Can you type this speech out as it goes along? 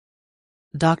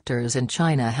Doctors in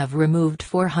China have removed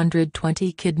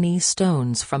 420 kidney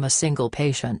stones from a single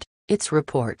patient, it's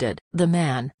reported. The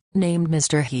man, named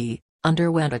Mr. He,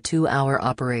 underwent a 2-hour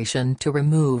operation to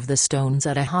remove the stones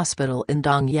at a hospital in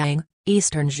Dongyang,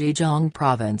 eastern Zhejiang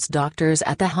province. Doctors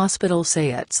at the hospital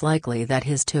say it's likely that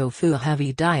his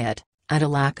tofu-heavy diet, and a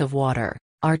lack of water,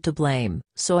 are to blame.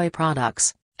 Soy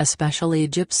products, especially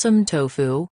gypsum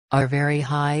tofu, are very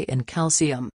high in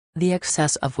calcium, the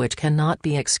excess of which cannot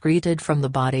be excreted from the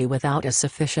body without a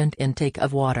sufficient intake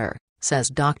of water, says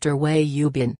Dr. Wei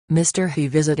Yubin. Mr. He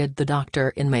visited the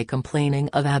doctor in May complaining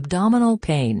of abdominal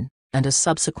pain, and a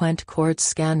subsequent court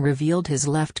scan revealed his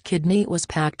left kidney was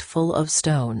packed full of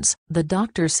stones. The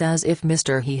doctor says if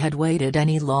Mr. He had waited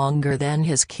any longer then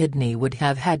his kidney would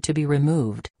have had to be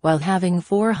removed. While having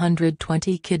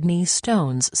 420 kidney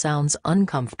stones sounds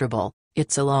uncomfortable,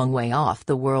 it's a long way off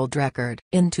the world record.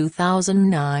 In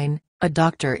 2009, a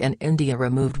doctor in India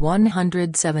removed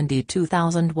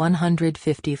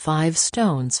 172,155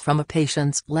 stones from a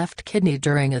patient's left kidney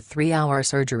during a 3-hour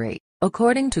surgery,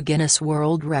 according to Guinness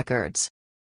World Records.